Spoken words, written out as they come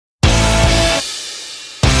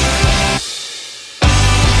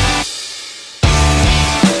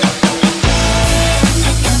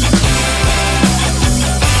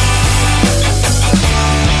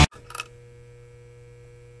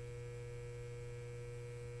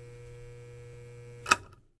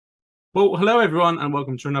Well, hello everyone, and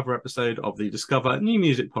welcome to another episode of the Discover New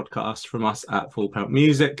Music podcast from us at Full Pelt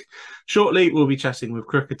Music. Shortly, we'll be chatting with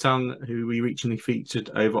Crooked Tongue, who we recently featured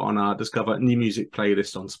over on our Discover New Music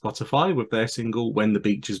playlist on Spotify with their single When the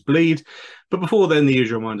Beaches Bleed. But before then, the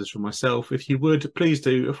usual reminders from myself. If you would, please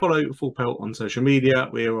do follow Full Pelt on social media.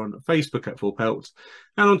 We're on Facebook at Full Pelt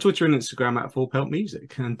and on Twitter and Instagram at Full Pelt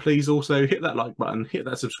Music. And please also hit that like button, hit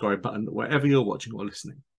that subscribe button wherever you're watching or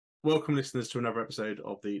listening. Welcome, listeners, to another episode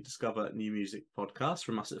of the Discover New Music podcast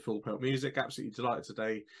from us at Full Pelt Music. Absolutely delighted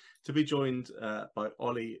today to be joined by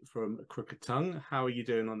Ollie from Crooked Tongue. How are you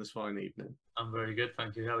doing on this fine evening? I'm very good,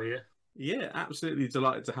 thank you. How are you? Yeah, absolutely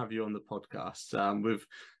delighted to have you on the podcast. We've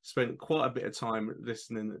spent quite a bit of time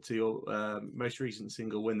listening to your most recent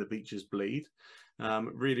single, When the Beaches Bleed.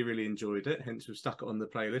 Really enjoyed it. Hence, we've stuck it on the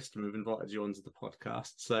playlist and we've invited you onto the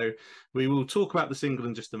podcast. So we will talk about the single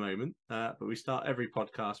in just a moment. But we start every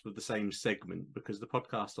podcast with the same segment because the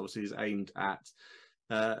podcast obviously is aimed at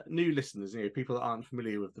new listeners, people that aren't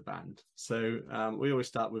familiar with the band. So we always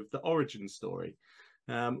start with the origin story.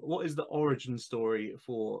 What is the origin story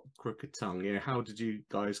for Crooked Tongue? How did you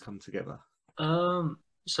guys come together?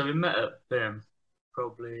 So we met at BIM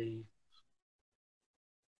probably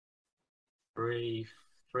three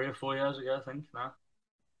or 4 years ago, I think now.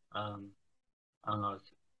 And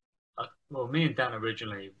well, me and Dan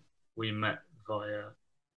originally we met via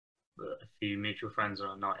a few mutual friends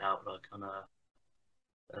on a night out, like on a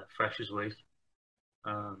Freshers Week.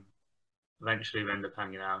 Um, Eventually we ended up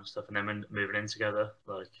hanging out and stuff, and then we ended up moving in together,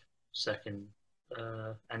 like second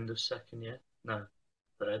end of second year, no,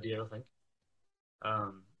 third year, I think.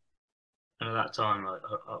 Um, and at that time, like,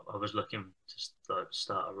 I was looking to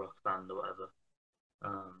start a rock band or whatever.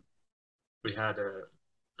 Um, we had a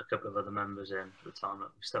couple of other members in at the time. Like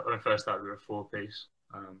when we first started, we were a four-piece,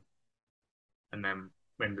 and then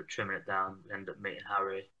we ended up trimming it down. We ended up meeting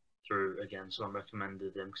Harry through again. Someone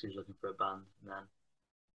recommended him because he was looking for a band, and then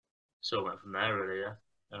sort of went from there. Really, yeah.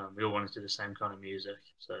 We all wanted to do the same kind of music,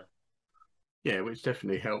 so Yeah, which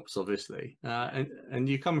definitely helps, obviously. And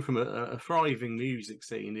you come from a thriving music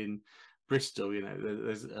scene in Bristol.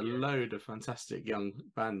 There's a yeah, load of fantastic young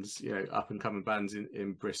bands, up and coming bands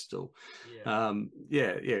in Bristol. yeah,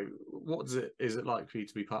 Yeah. What is it like for you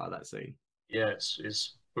to be part of that scene? yeah.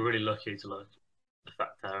 It's we're really lucky to like the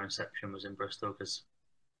fact that our inception was in Bristol because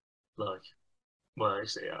like well, I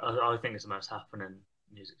think it's the most happening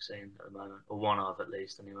music scene at the moment, or one of at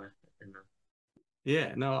least anyway. In the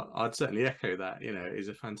Yeah, no, I'd certainly echo that. It's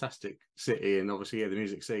a fantastic city, and obviously, the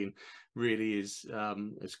music scene really is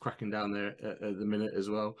cracking down there at the minute as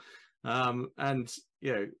well. And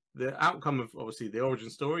the outcome of obviously the origin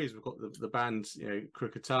story is we've got the band,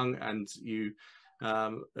 Crooked Tongue, and you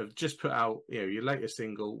have just put out, your latest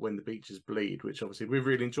single, When the Beaches Bleed, which obviously we've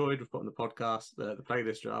really enjoyed. We've put on the podcast, the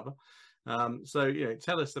playlist rather. So,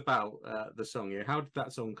 tell us about the song. How did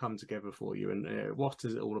that song come together for you, and what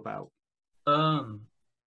is it all about? um,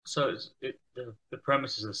 so the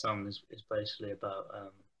premises of the song is basically about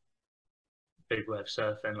big wave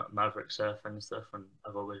surfing, like maverick surfing and stuff, and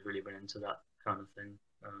I've always really been into that kind of thing.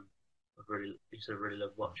 I've really used to really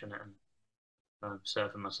love watching it and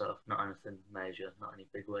surfing myself. Not anything major, not any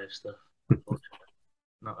big wave stuff. Unfortunately,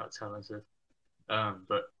 not that talented.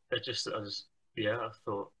 But yeah, I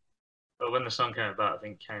thought. But when the song came about, I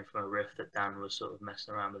think it came from a riff that Dan was sort of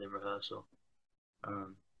messing around with in rehearsal.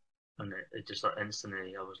 Um, and it just like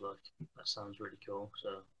instantly, I was like, that sounds really cool.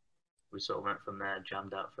 So we sort of went from there,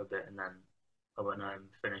 jammed out for a bit, and then I went home,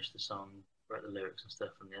 finished the song, wrote the lyrics and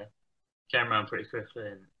stuff, and yeah, came around pretty quickly.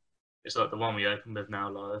 And it's like the one we opened with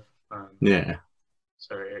now live. Yeah.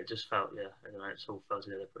 So it just felt, yeah, I don't know, it's all fell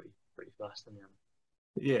together pretty fast in the end.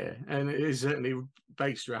 Yeah, and it is certainly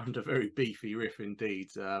based around a very beefy riff indeed.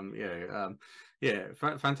 Fantastic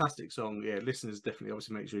song. Yeah, listeners definitely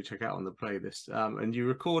obviously make sure you check out on the playlist. And you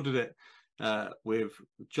recorded it with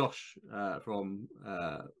Josh from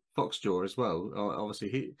Foxjaw as well. Obviously,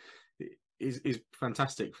 he is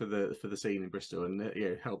fantastic for the scene in Bristol,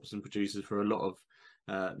 and helps and produces for a lot of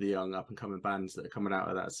the young up and coming bands that are coming out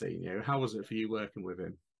of that scene. How was it for you working with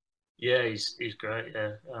him? Yeah, he's great.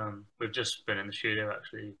 Yeah, we've just been in the studio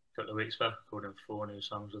actually a couple of weeks back, recording four new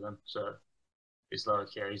songs with him. So it's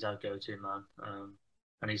like, yeah, he's our go-to man.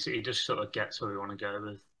 And he just sort of gets where we want to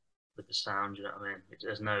go with the sound. You know what I mean?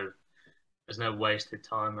 There's no wasted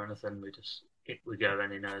time or anything. We go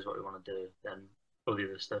and he knows what we want to do. Then all the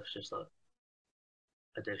other stuff's just like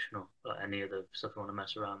additional, like any other stuff we want to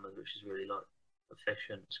mess around with, which is really like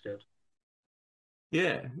efficient. It's good.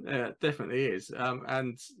 Yeah, definitely is.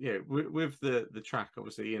 And with the track,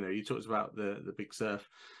 obviously, you talked about the big surf,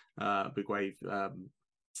 big wave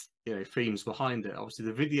themes behind it. Obviously,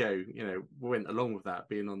 the video went along with that,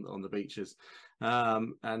 being on the beaches,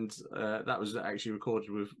 and that was actually recorded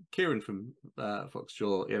with Kieran from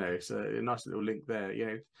Foxjaw. So a nice little link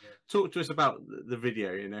there. Talk to us about the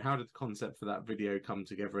video. How did the concept for that video come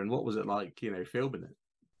together, and what was it like filming it?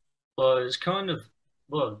 Well, it's kind of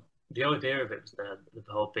the idea of it was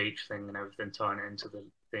the whole beach thing and everything, tying it into the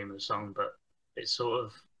theme of the song, but it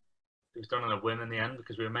was done on a whim in the end,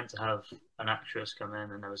 because we were meant to have an actress come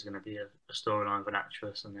in and there was going to be a storyline of an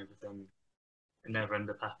actress and everything. It never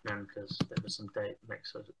ended up happening because there was some date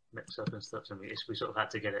mix up and stuff, and we sort of had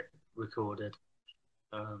to get it recorded.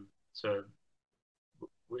 So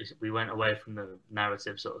we went away from the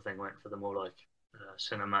narrative sort of thing, went for the more like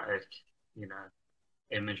cinematic,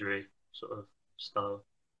 imagery sort of style.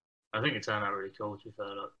 I think it turned out really cool, to be fair.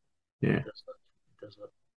 Like, yeah, it does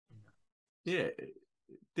look. Yeah, it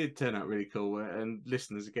did turn out really cool. And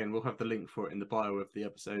listeners, again, we'll have the link for it in the bio of the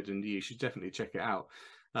episode, and you should definitely check it out.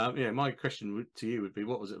 My question to you would be,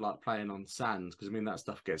 what was it like playing on sand? Because that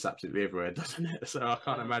stuff gets absolutely everywhere, doesn't it? So I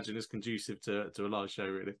can't imagine it's conducive to a live show,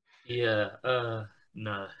 really. Yeah,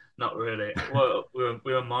 no, not really. Well,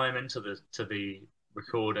 we were miming to the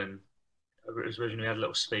recording. It was originally, we had a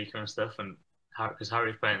little speaker and stuff, and because Harry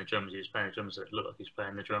was playing the drums, he was playing the drums, so it looked like he was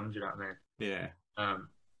playing the drums. You know what I mean? Yeah.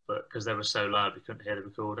 But because they were so loud, we couldn't hear the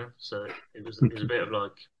recording, so it was a bit of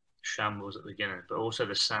like shambles at the beginning. But also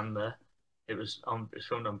the sand there, it was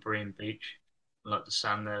filmed on Bream Beach, and like the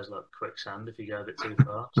sand there is like quicksand if you go a bit too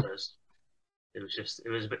far. So it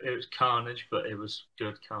was carnage, but it was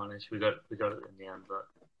good carnage. We got it in the end,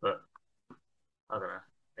 but I don't know,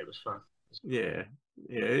 it was fun. Yeah,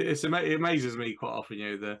 it amazes me quite often,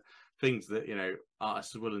 the things that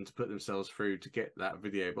artists are willing to put themselves through to get that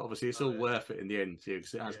video, but obviously it's all worth it in the end too,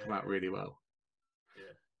 because it has come out really well.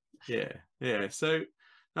 Yeah. So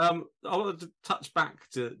I wanted to touch back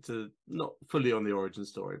to not fully on the origin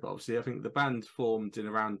story, but obviously I think the band formed in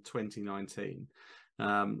around 2019.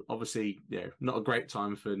 Obviously, not a great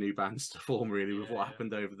time for new bands to form, really, with what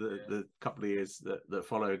happened over the couple of years that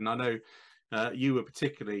followed. And I know you were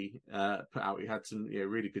particularly put out. You had some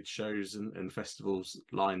really good shows and festivals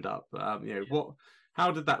lined up. How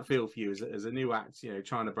did that feel for you as a new act?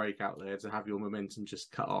 Trying to break out there, to have your momentum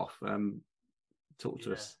just cut off. Talk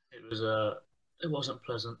to us. It wasn't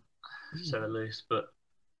pleasant, to say the least. But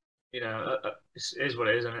it is what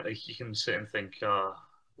it is, and like, you can sit and think, oh,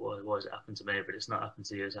 why has it happened to me? But it's not happened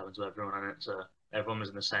to you; it's happened to everyone, and so everyone was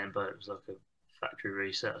in the same boat. It was like a factory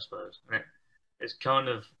reset, I suppose. And it's kind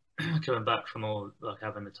of coming back from all like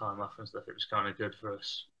having the time off and stuff. It was kind of good for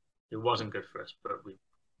us. It wasn't good for us, but we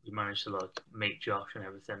managed to like meet Josh and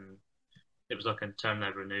everything. It was like turning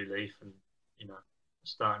over a new leaf, and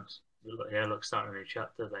starting a new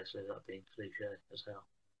chapter, basically. That being cliche as hell.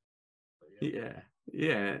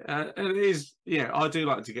 And it is. I do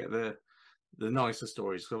like to get the nicer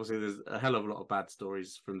stories, because obviously there's a hell of a lot of bad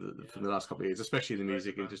stories from the last couple of years, especially in the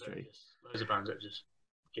music industry. Loads of bands that just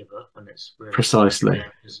give up, and it's really precisely.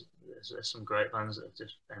 There's some great bands that have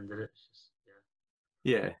just ended it.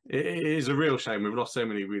 It is a real shame. We've lost so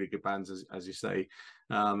many really good bands, as you say,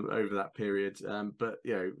 over that period. But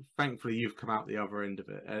thankfully you've come out the other end of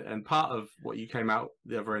it, and part of what you came out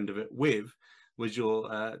the other end of it with was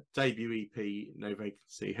your debut EP, No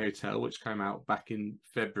Vacancy Hotel, which came out back in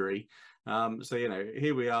February. So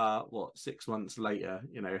here we are, 6 months later.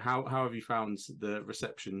 How have you found the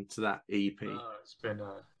reception to that EP?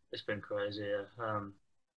 It's been crazy. Yeah.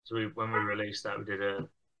 So when we released that, we did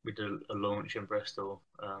a launch in Bristol,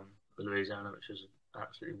 Louisiana, which was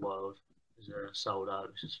absolutely wild. It was sold out.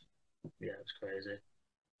 It was it's crazy.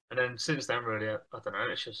 And then since then, really, I don't know.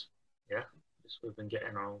 It's just we've been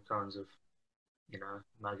getting all kinds of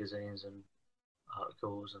magazines and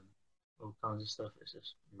articles and all kinds of stuff. It's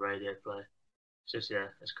just radio play. It's just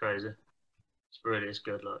it's crazy. It's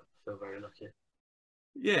good. Like, I feel very lucky.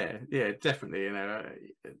 Yeah, definitely.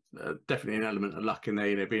 Definitely an element of luck in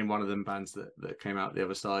there. Being one of them bands that came out the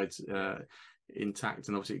other side intact,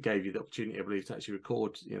 and obviously it gave you the opportunity, I believe, to actually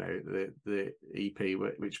record, the EP,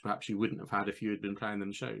 which perhaps you wouldn't have had if you had been playing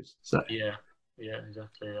them shows. So yeah,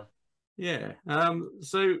 exactly. Yeah.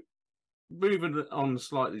 So moving on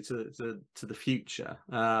slightly to the future,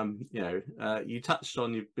 you touched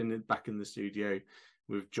on, you've been back in the studio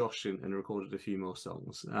with Josh and recorded a few more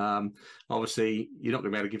songs. Obviously you're not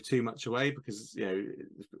going to be able to give too much away, because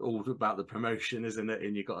it's all about the promotion, isn't it?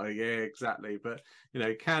 And you've got to, exactly. But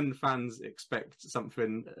can fans expect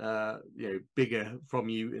something bigger from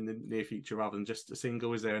you in the near future, rather than just a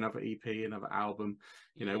single? Is there another EP, another album?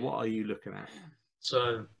 What are you looking at?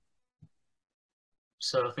 So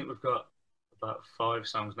I think we've got about 5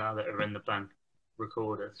 songs now that are in the bank,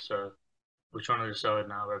 recorded, so we're trying to decide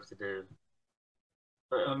now whether to do.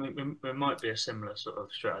 But I mean, it might be a similar sort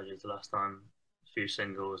of strategy to last time, a few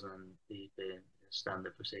singles and the EP and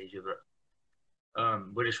standard procedure. But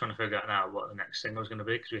we're just trying to figure out now what the next single is going to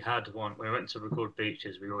be, because we had one when we went to record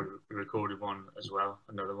Beaches. We already recorded one as well,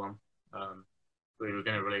 another one. We were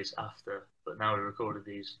going to release after, but now we recorded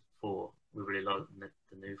these four. We really like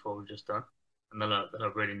the new four we've just done, and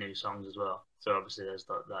they're really new songs as well. So obviously there's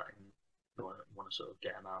like that, and you want to sort of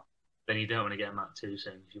get them out. Then you don't want to get them out too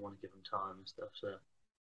soon because you want to give them time and stuff. So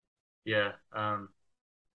yeah, I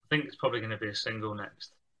think it's probably going to be a single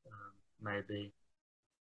next, maybe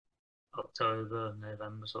October,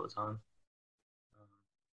 November sort of time.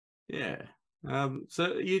 Yeah.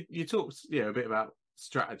 So you talked a bit about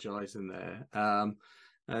strategizing there,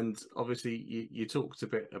 and obviously you talked a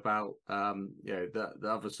bit about the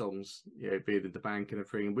other songs being in the bank and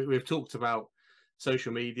everything. We've talked about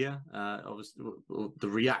social media, obviously the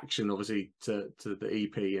reaction obviously to the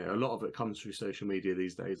EP. A lot of it comes through social media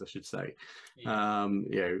these days, I should say. Yeah.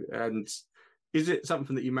 And is it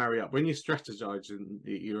something that you marry up when you're strategizing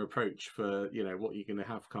your approach for what you're going to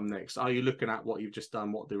have come next? Are you looking at what you've just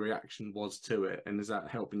done, what the reaction was to it, and is that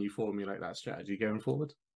helping you formulate that strategy going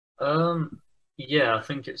forward? Yeah, I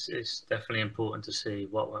think it's definitely important to see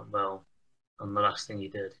what went well on the last thing you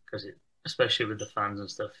did, because especially with the fans and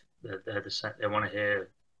stuff, they want to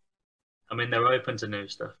hear. I mean, they're open to new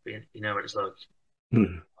stuff, but you know what it's like.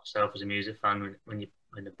 Myself as a music fan, when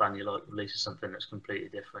the band you like releases something that's completely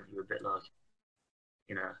different, you're a bit like,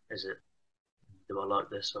 do I like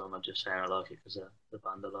this, or am I just saying I like it because the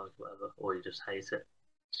band I like, whatever, or you just hate it?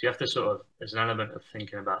 So you have to there's an element of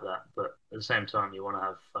thinking about that, but at the same time, you want to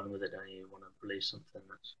have fun with it, and you want to release something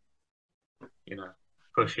that's,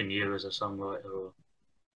 pushing you as a songwriter, or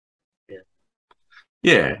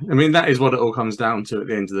Yeah, I mean, that is what it all comes down to at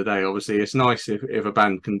the end of the day. Obviously, it's nice if a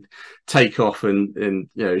band can take off and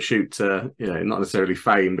shoot to, not necessarily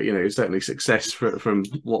fame, but, certainly success from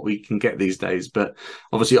what we can get these days. But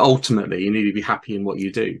obviously, ultimately, you need to be happy in what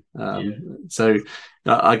you do. So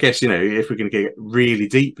I guess, if we're going to get really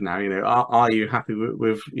deep now, are you happy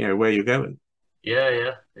with where you're going?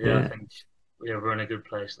 Yeah. I think we're in a good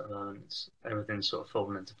place at the moment. Everything's sort of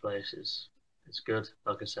falling into place. It's good.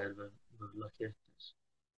 Like I said, we're lucky.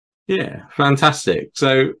 Yeah, fantastic.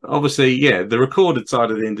 So obviously, the recorded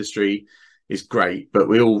side of the industry is great, but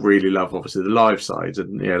we all really love obviously the live side,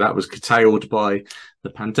 and that was curtailed by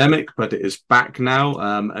the pandemic, but it is back now,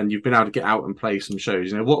 and you've been able to get out and play some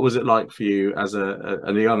shows. What was it like for you as a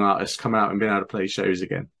young artist coming out and being able to play shows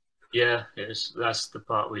again? Yeah, that's the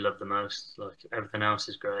part we love the most. Like, everything else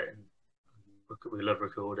is great, and we love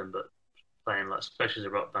recording, but playing, like, especially as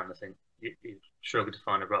a rock band, I think you struggle to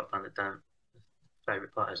find a rock band that don't.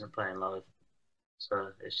 Favorite part isn't playing live,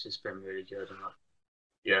 so it's just been really good. And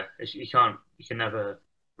you can never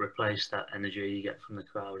replace that energy you get from the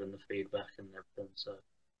crowd and the feedback and everything. So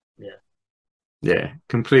yeah,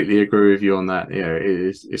 completely agree with you on that.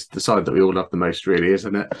 It's the side that we all love the most, really,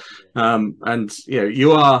 isn't it? And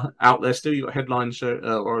you are out there still. You got a headline show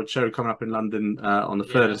or a show coming up in London on the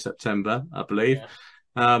 3rd of September, I believe.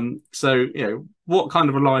 So what kind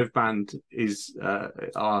of a live band is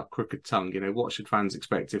our Crooked Tongue? What should fans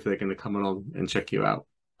expect if they're going to come along and check you out?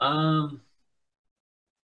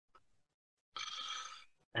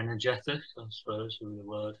 Energetic, I suppose, would be the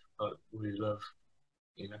word. But we love,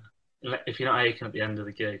 if you're not aching at the end of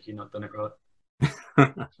the gig, you're not done it right.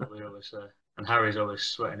 That's what we always say. And Harry's always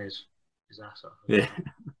sweating his ass off. Yeah.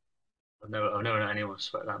 I've never known anyone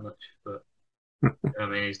sweat that much, but I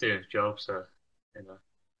mean, he's doing his job, so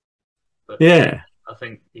But yeah, I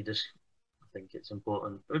think it's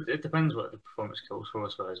important. It depends what the performance calls for, I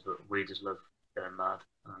suppose, but we just love going mad.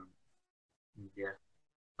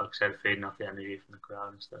 Like I said, feeding off the energy from the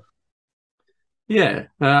crowd and stuff. Yeah,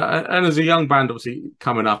 and as a young band, obviously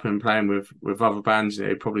coming up and playing with other bands,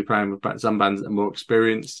 probably playing with some bands that are more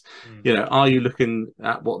experienced. Are you looking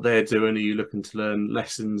at what they're doing? Are you looking to learn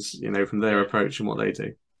lessons, from their approach and what they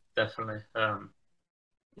do? Definitely.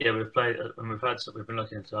 We've played and we've been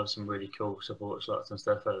looking to have some really cool support slots and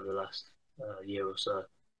stuff over the last year or so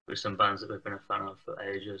with some bands that we've been a fan of for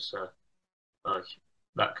ages. So, like,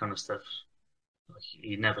 that kind of stuff, like,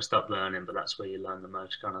 you never stop learning, but that's where you learn the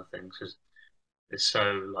most kind of things, because it's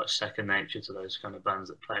so, like, second nature to those kind of bands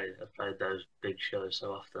that have played those big shows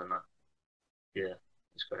so often.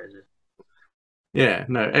 It's crazy. Yeah,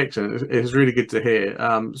 no, excellent. It's really good to hear.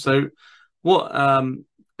 So what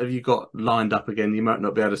have you got lined up again? You might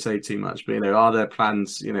not be able to say too much, but are there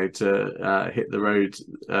plans, to hit the road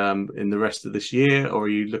in the rest of this year, or are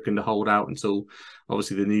you looking to hold out until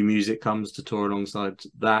obviously the new music comes to tour alongside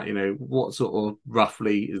that? What sort of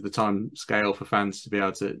roughly is the time scale for fans to be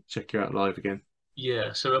able to check you out live again?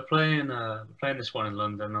 Yeah, so we're playing this one in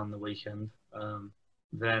London on the weekend.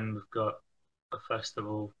 Then we've got a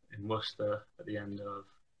festival in Worcester at the end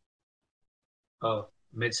of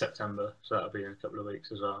mid-September, so that'll be in a couple of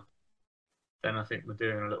weeks as well. Then I think we're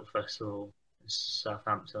doing a little festival in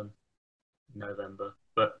Southampton in November.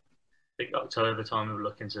 But I think October time we were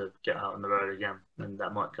looking to get out on the road again, and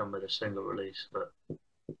that might come with a single release, but I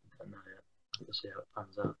don't know yet. We'll see how it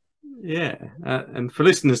pans out. Yeah, and for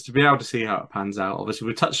listeners to be able to see how it pans out, obviously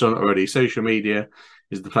we touched on it already. Social media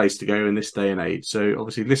is the place to go in this day and age. So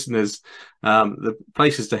obviously, listeners, the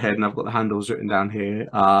places to head, and I've got the handles written down here,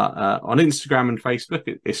 are on Instagram and Facebook.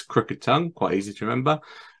 It's Crooked Tongue, quite easy to remember.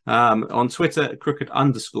 On Twitter,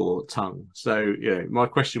 crooked_tongue. So, my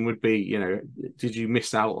question would be, did you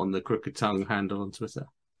miss out on the Crooked Tongue handle on Twitter?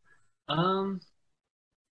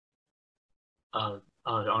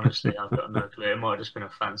 Honestly, I've got no clue. It might have just been a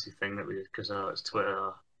fancy thing that we did because it's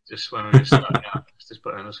Twitter. Just when we were starting out, just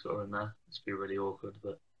put an underscore in there. It's be really awkward,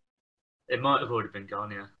 but it might have already been gone.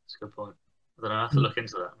 Yeah, that's a good point. I don't know. I have to look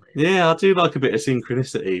into that. Maybe. Yeah, I do like a bit of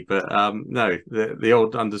synchronicity, but no, the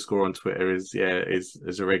old underscore on Twitter is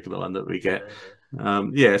a regular one that we get.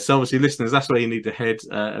 So obviously, listeners, that's where you need to head,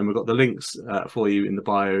 and we've got the links for you in the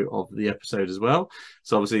bio of the episode as well.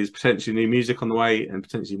 So obviously, there's potentially new music on the way and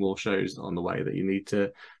potentially more shows on the way that you need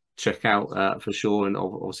to check out for sure, and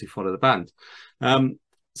obviously follow the band.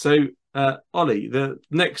 Ollie, the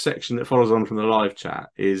next section that follows on from the live chat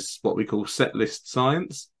is what we call set list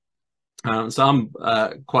science. So I'm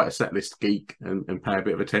quite a set list geek and pay a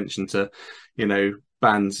bit of attention to,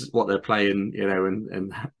 bands, what they're playing,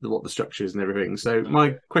 and what the structure is and everything. So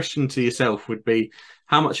my question to yourself would be,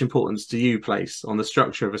 how much importance do you place on the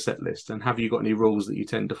structure of a set list, and have you got any rules that you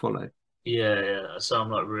tend to follow? Yeah. So I'm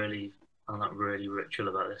not really ritual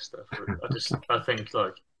about this stuff. I think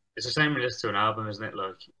like it's the same as to an album, isn't it?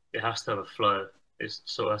 Like it has to have a flow. It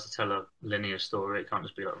sort of has to tell a linear story. It can't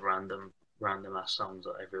just be like random ass songs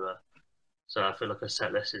like everywhere. So I feel like a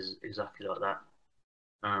set list is exactly like that.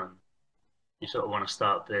 You sort of want to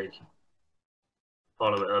start big,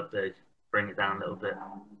 follow it up big, bring it down a little bit,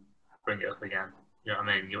 bring it up again. You know what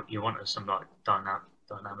I mean? You want some like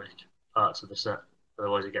dynamic parts of the set.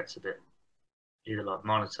 Otherwise, it gets a bit either like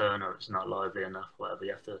monotone or it's not lively enough. Whatever,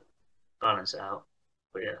 you have to balance it out.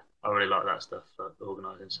 But yeah, I really like that stuff, like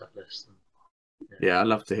organising set lists. Yeah, I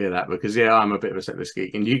love to hear that because I'm a bit of a set list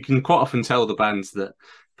geek, and you can quite often tell the bands that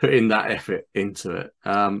put in that effort into it.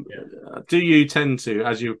 Do you tend to,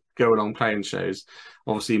 as you go along playing shows,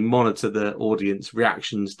 obviously monitor the audience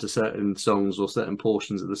reactions to certain songs or certain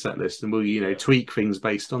portions of the set list, and will you tweak things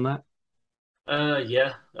based on that?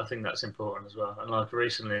 Yeah, I think that's important as well. And like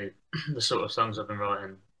recently, the sort of songs I've been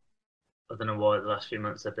writing, I don't know why the last few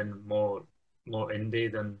months they've been more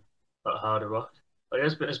indie than like harder rock. Like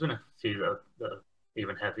there's been a few that are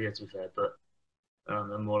even heavier to be fair, but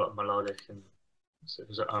they're more like melodic and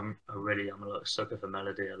because I'm a like sucker for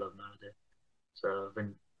melody. I love melody, so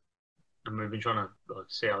we've been trying to like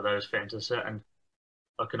see how those fit into the set. And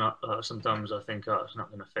I can sometimes I think it's not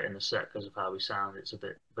going to fit in the set because of how we sound. It's a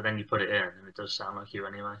bit, but then you put it in and it does sound like you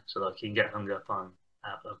anyway. So like you can get hung up on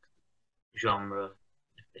like genre.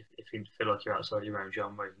 If you feel like you're outside your own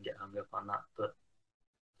genre, you can get hung up on that. But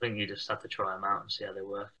I think you just have to try them out and see how they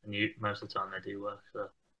work. And most of the time they do work. So.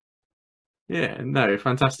 Yeah, no,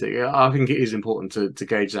 fantastic. I think it is important to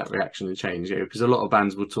gauge that reaction and change, because a lot of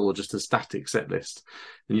bands will tour just a static set list,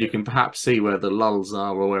 and you can perhaps see where the lulls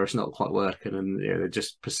are or where it's not quite working, and they're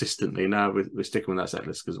just persistently, no, we're sticking with that set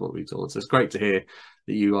list because of what we toured. So it's great to hear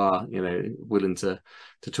that you are, willing to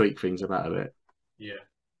tweak things about a bit. Yeah.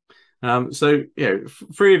 So,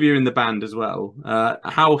 three of you in the band as well.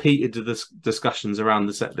 How heated do the discussions around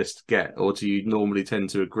the set list get, or do you normally tend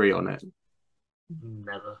to agree on it?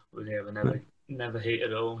 Never. We never heat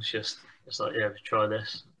at all. It's like, yeah, try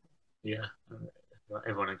this. Yeah.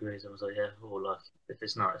 Everyone agrees. I was like, yeah, or like if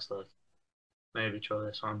it's not, it's like maybe try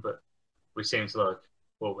this one. But we seem to like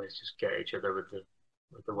always just get each other with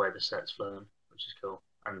the way the set's flowing, which is cool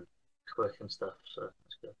and quick and stuff. So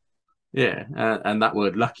it's good. Yeah, and that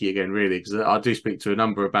word lucky again, really, because I do speak to a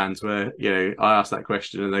number of bands where, I ask that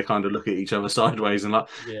question and they kind of look at each other sideways and like,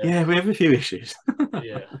 yeah we have a few issues.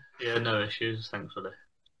 Yeah, no issues, thankfully.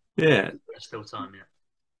 Yeah. There's still time yet.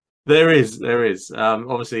 There is, there is.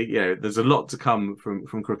 Obviously, there's a lot to come from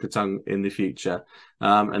Crooked Tongue in the future.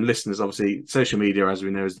 And listeners, obviously, social media, as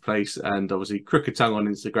we know, is the place. And obviously, Crooked Tongue on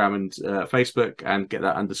Instagram and Facebook, and get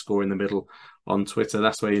that underscore in the middle on Twitter.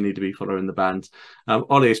 That's where you need to be following the band.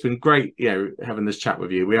 Ollie, it's been great, having this chat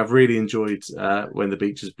with you. We have really enjoyed When the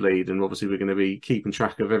Beaches Bleed, and obviously, we're going to be keeping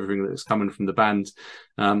track of everything that's coming from the band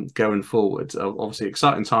going forward. Obviously,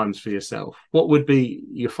 exciting times for yourself. What would be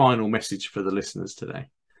your final message for the listeners today?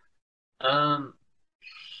 Um,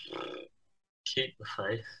 Keep the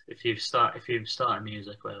faith. If you've started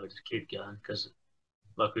music, well, just keep going because,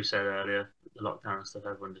 like we said earlier, the lockdown and stuff, a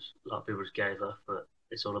lot of people just gave up. But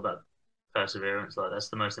it's all about perseverance. Like that's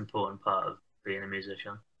the most important part of being a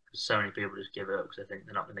musician. Because so many people just give it up because they think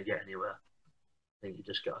they're not going to get anywhere. I think you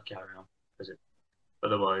just got to carry on because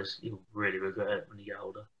otherwise you'll really regret it when you get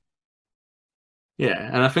older. Yeah,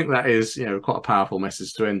 and I think that is, quite a powerful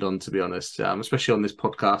message to end on, to be honest, especially on this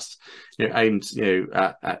podcast, aimed,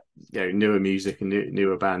 at newer music and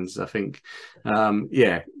newer bands. I think,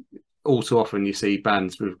 all too often you see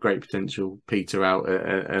bands with great potential peter out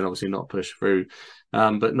and obviously not push through.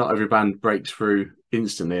 But not every band breaks through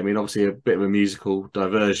instantly. I mean, obviously a bit of a musical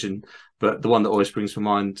diversion, but the one that always springs to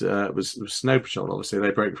mind was Snow Patrol. Obviously,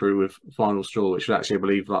 they break through with Final Straw, which was actually, I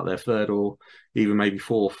believe, like their third or even maybe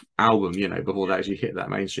fourth album, before they actually hit that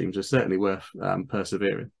mainstream. So certainly worth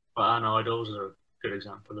persevering. But and Idols are a good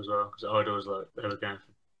example as well because Idols they were going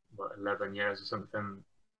for 11 years or something.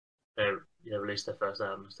 They released their first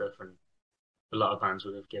album and stuff, and a lot of bands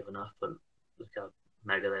would have given up, but look how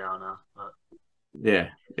mega they are now. Yeah,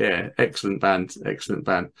 excellent band. Thank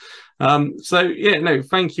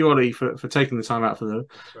you, Ollie, for taking the time out for the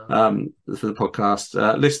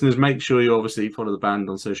podcast. Listeners, make sure you obviously follow the band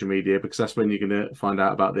on social media because that's when you're going to find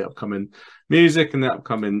out about the upcoming music and the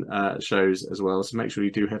upcoming shows as well. So make sure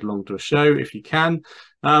you do head along to a show if you can.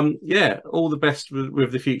 All the best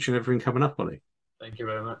with the future and everything coming up, Ollie. Thank you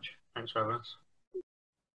very much. Thanks for having us.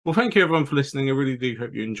 Well, thank you everyone for listening. I really do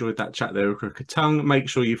hope you enjoyed that chat there with Crooked Tongue. Make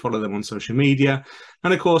sure you follow them on social media.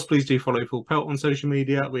 And of course, please do follow Full Pelt on social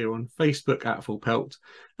media. We are on Facebook at Full Pelt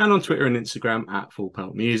and on Twitter and Instagram at Full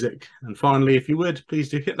Pelt Music. And finally, if you would, please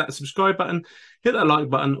do hit that subscribe button, hit that like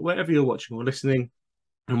button, wherever you're watching or listening.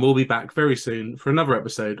 And we'll be back very soon for another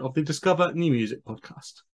episode of the Discover New Music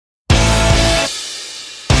podcast.